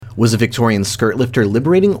Was a Victorian skirt lifter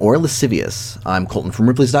liberating or lascivious? I'm Colton from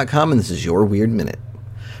Ripley's.com, and this is your Weird Minute.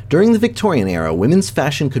 During the Victorian era, women's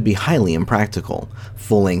fashion could be highly impractical.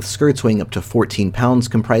 Full-length skirts weighing up to 14 pounds,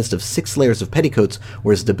 comprised of 6 layers of petticoats,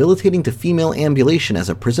 were as debilitating to female ambulation as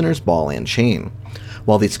a prisoner's ball and chain.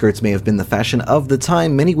 While these skirts may have been the fashion of the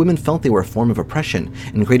time, many women felt they were a form of oppression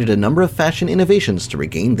and created a number of fashion innovations to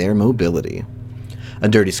regain their mobility. A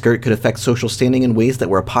dirty skirt could affect social standing in ways that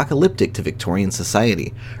were apocalyptic to Victorian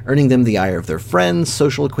society, earning them the ire of their friends,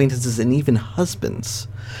 social acquaintances, and even husbands.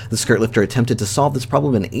 The skirt lifter attempted to solve this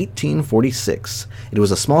problem in 1846. It was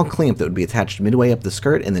a small clamp that would be attached midway up the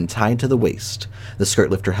skirt and then tied to the waist. The skirt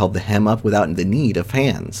lifter held the hem up without the need of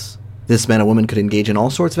hands. This meant a woman could engage in all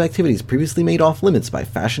sorts of activities previously made off limits by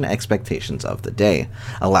fashion expectations of the day.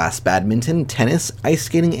 Alas, badminton, tennis, ice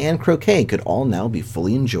skating, and croquet could all now be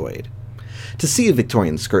fully enjoyed. To see a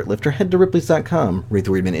Victorian skirt lifter, head to Ripley's.com, rate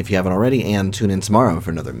the Weird Minute if you haven't already, and tune in tomorrow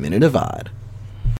for another Minute of Odd.